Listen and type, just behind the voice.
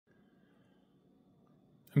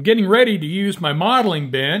I'm getting ready to use my modeling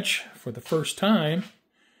bench for the first time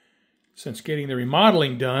since getting the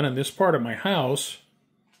remodeling done in this part of my house.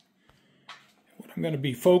 What I'm going to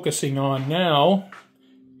be focusing on now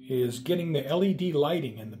is getting the LED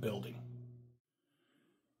lighting in the building.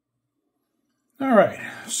 All right,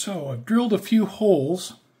 so I've drilled a few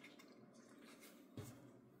holes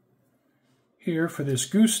here for this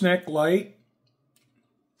gooseneck light,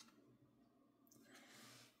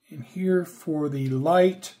 and here for the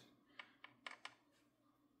light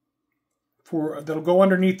that'll go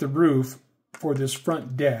underneath the roof for this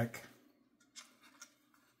front deck.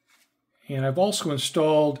 And I've also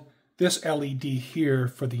installed this LED here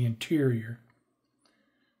for the interior.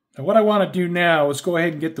 Now what I want to do now is go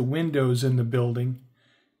ahead and get the windows in the building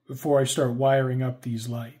before I start wiring up these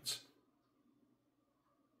lights.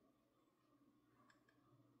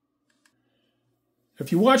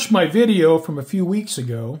 If you watched my video from a few weeks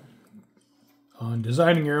ago on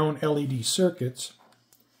designing your own LED circuits,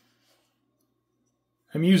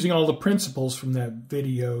 I'm using all the principles from that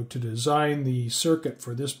video to design the circuit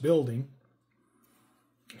for this building.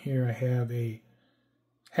 Here I have a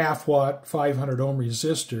 1/2 watt 500 ohm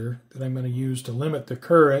resistor that I'm going to use to limit the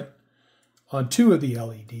current on 2 of the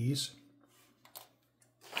LEDs.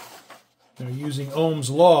 Now, using Ohm's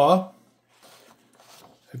law,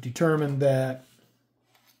 I've determined that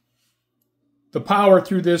the power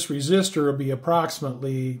through this resistor will be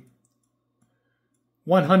approximately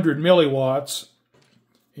 100 milliwatts,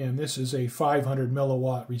 and this is a 500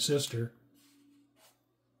 milliwatt resistor.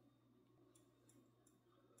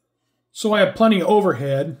 So I have plenty of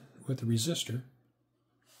overhead with the resistor.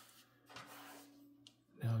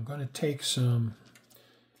 Now I'm going to take some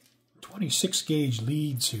 26 gauge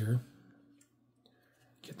leads here,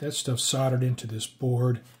 get that stuff soldered into this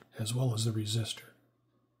board as well as the resistor.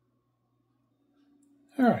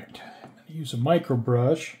 All right, I'm going to use a micro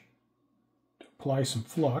brush to apply some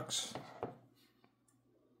flux.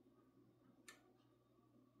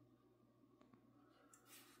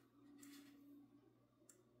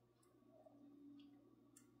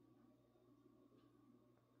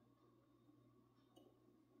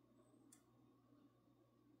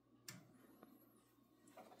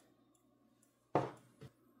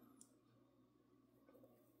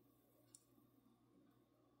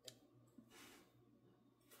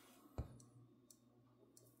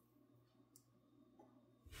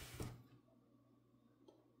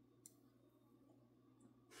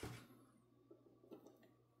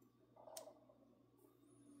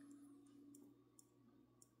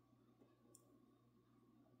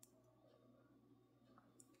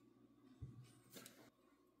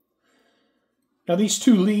 Now these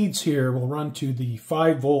 2 leads here will run to the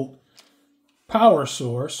 5-volt power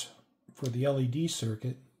source for the LED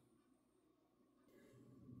circuit.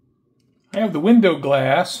 I have the window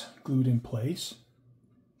glass glued in place.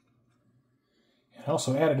 I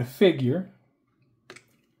also added a figure.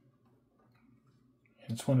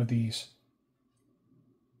 It's one of these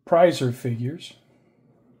prizer figures.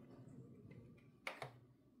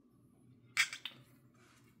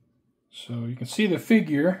 So you can see the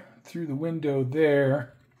figure through the window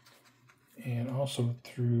there, and also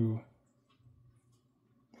through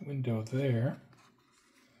the window there.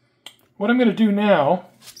 What I'm going to do now,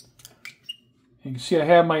 you can see I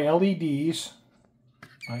have my LEDs,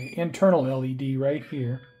 my internal LED right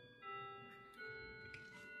here.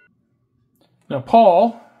 Now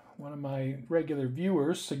Paul, one of my regular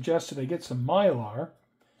viewers, suggested I get some Mylar.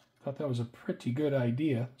 Thought that was a pretty good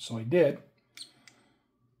idea, so I did.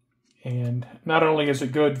 And not only is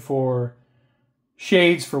it good for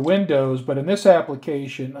shades for windows, but in this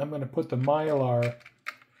application, I'm going to put the Mylar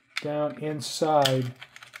down inside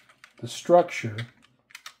the structure.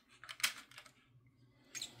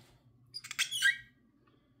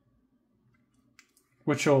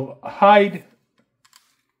 Which will hide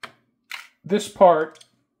this part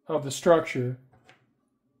of the structure.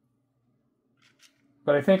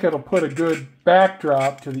 But I think it'll put a good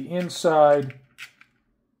backdrop to the inside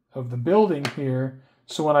of the building here,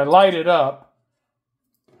 so when I light it up,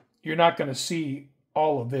 you're not going to see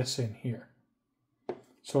all of this in here.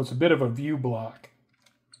 So it's a bit of a view block.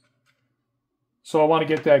 So I want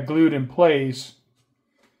to get that glued in place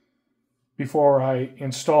before I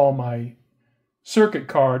install my circuit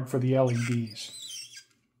card for the LEDs.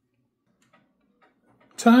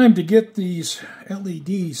 Time to get these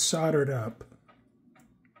LEDs soldered up.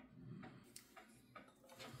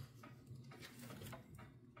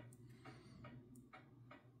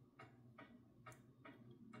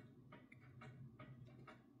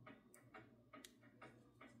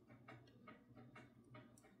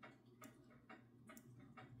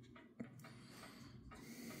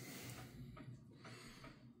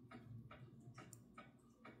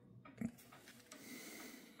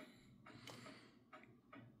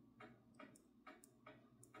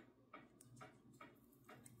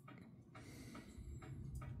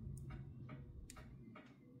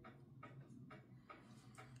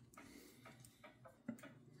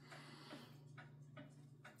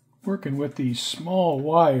 Working with these small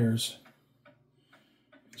wires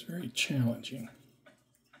is very challenging.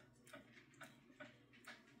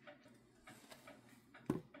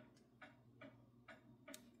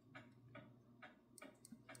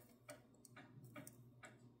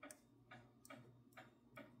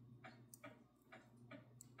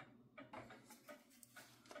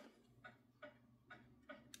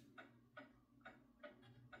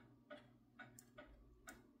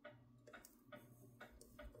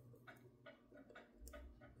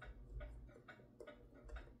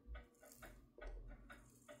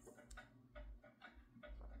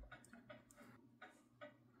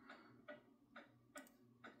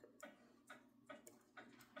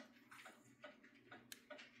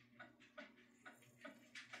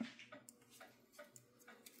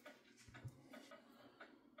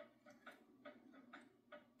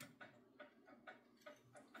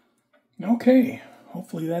 Okay,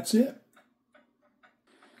 hopefully that's it.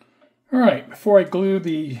 All right, before I glue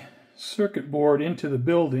the circuit board into the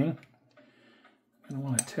building, I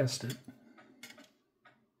want to test it.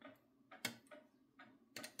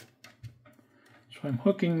 So I'm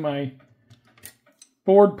hooking my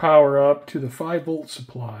board power up to the 5-volt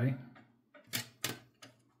supply.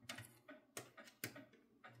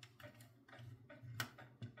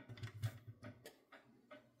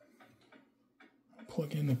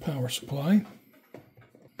 Plug in the power supply.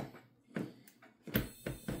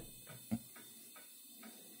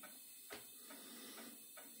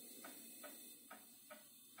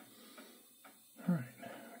 All right,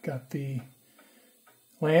 got the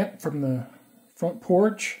lamp from the front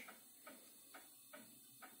porch.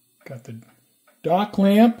 Got the dock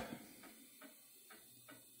lamp.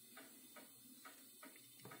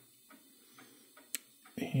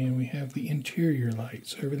 And we have the interior light.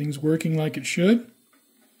 So everything's working like it should.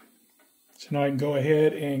 So now I can go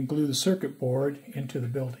ahead and glue the circuit board into the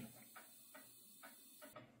building.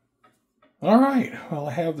 All right, well,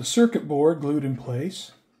 I have the circuit board glued in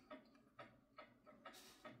place.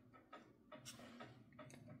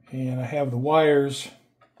 And I have the wires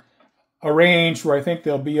arranged where I think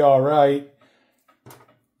they'll be all right.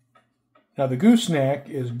 Now the gooseneck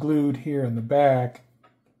is glued here in the back.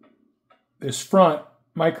 This front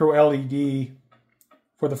micro LED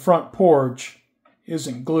for the front porch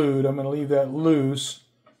isn't glued. I'm going to leave that loose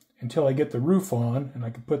until I get the roof on, and I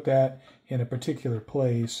can put that in a particular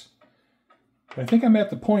place. But I think I'm at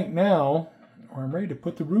the point now where I'm ready to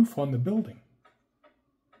put the roof on the building.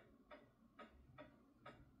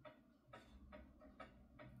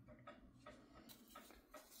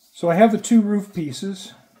 So I have the two roof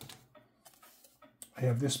pieces. I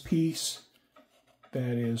have this piece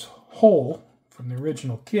that is whole from the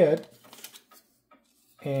original kit.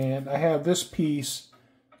 And I have this piece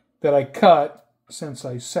that I cut since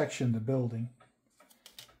I sectioned the building.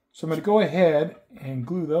 So I'm going to go ahead and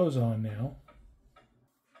glue those on now.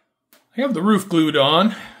 I have the roof glued on.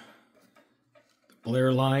 The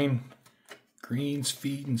Blair line Greene's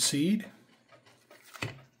Feed and Seed.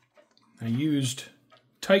 I used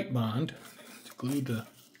Tight Bond to glue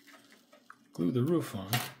the roof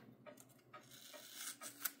on.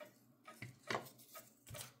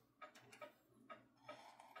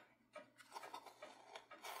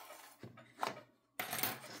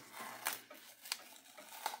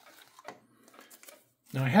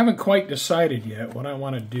 Now I haven't quite decided yet what I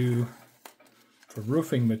want to do for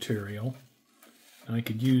roofing material. I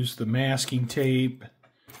could use the masking tape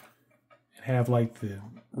and have like the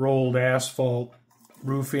rolled asphalt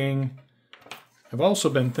roofing. I've also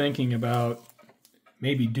been thinking about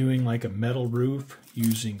maybe doing like a metal roof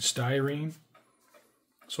using styrene.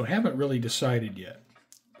 So I haven't really decided yet,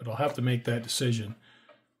 but I'll have to make that decision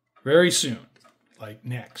very soon, like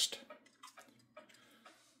next.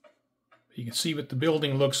 You can see what the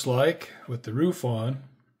building looks like with the roof on.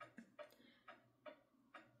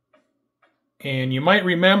 And you might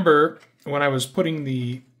remember when I was putting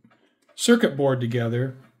the circuit board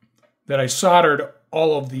together that I soldered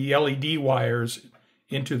all of the LED wires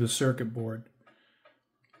into the circuit board.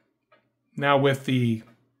 Now with the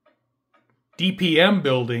DPM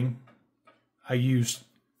building, I used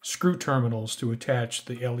screw terminals to attach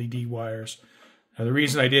the LED wires. Now the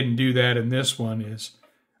reason I didn't do that in this one is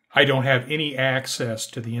I don't have any access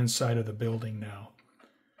to the inside of the building now.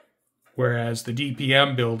 Whereas the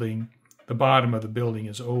DPM building, the bottom of the building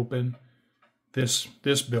is open. This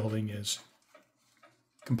building is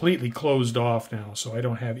completely closed off now, so I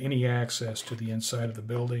don't have any access to the inside of the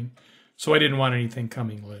building. So I didn't want anything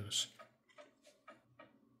coming loose.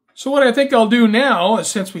 So what I think I'll do now is,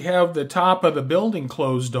 since we have the top of the building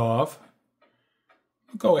closed off,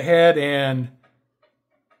 I'll go ahead and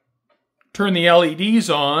turn the LEDs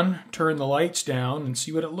on, turn the lights down, and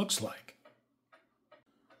see what it looks like.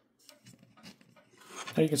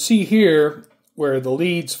 Now you can see here where the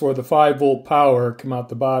leads for the 5-volt power come out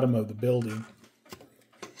the bottom of the building.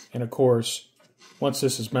 And of course, once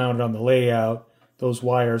this is mounted on the layout, those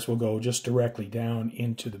wires will go just directly down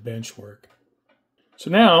into the benchwork. So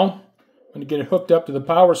now, I'm going to get it hooked up to the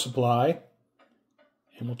power supply,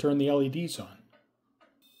 and we'll turn the LEDs on.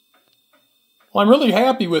 Well, I'm really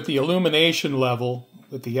happy with the illumination level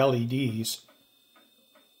with the LEDs.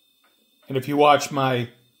 And if you watch my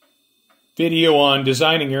video on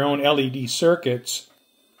designing your own LED circuits,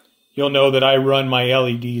 you'll know that I run my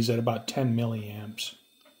LEDs at about 10 milliamps.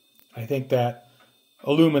 I think that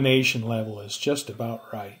illumination level is just about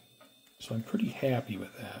right. So I'm pretty happy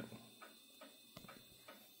with that.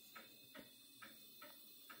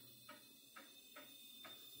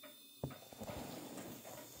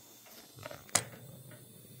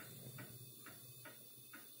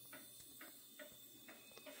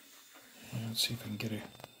 Let's see if we can get a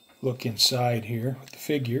look inside here with the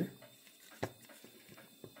figure.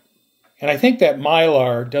 And I think that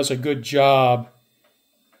Mylar does a good job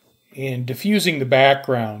in diffusing the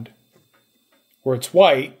background where it's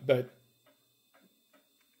white, but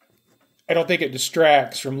I don't think it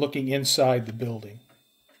distracts from looking inside the building.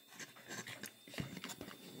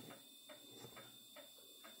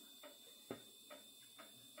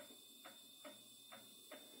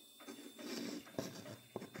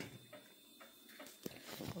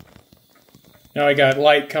 Now I got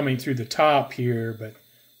light coming through the top here, but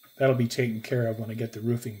that'll be taken care of when I get the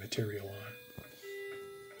roofing material on.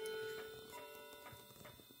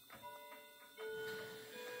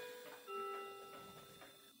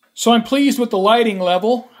 So I'm pleased with the lighting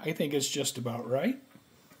level. I think it's just about right.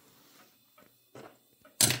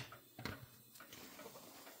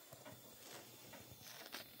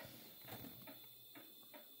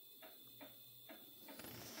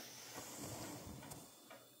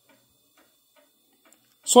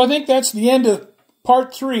 So I think that's the end of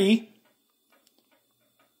part 3.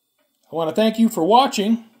 I want to thank you for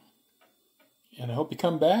watching, and I hope you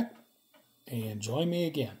come back and join me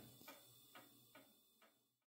again.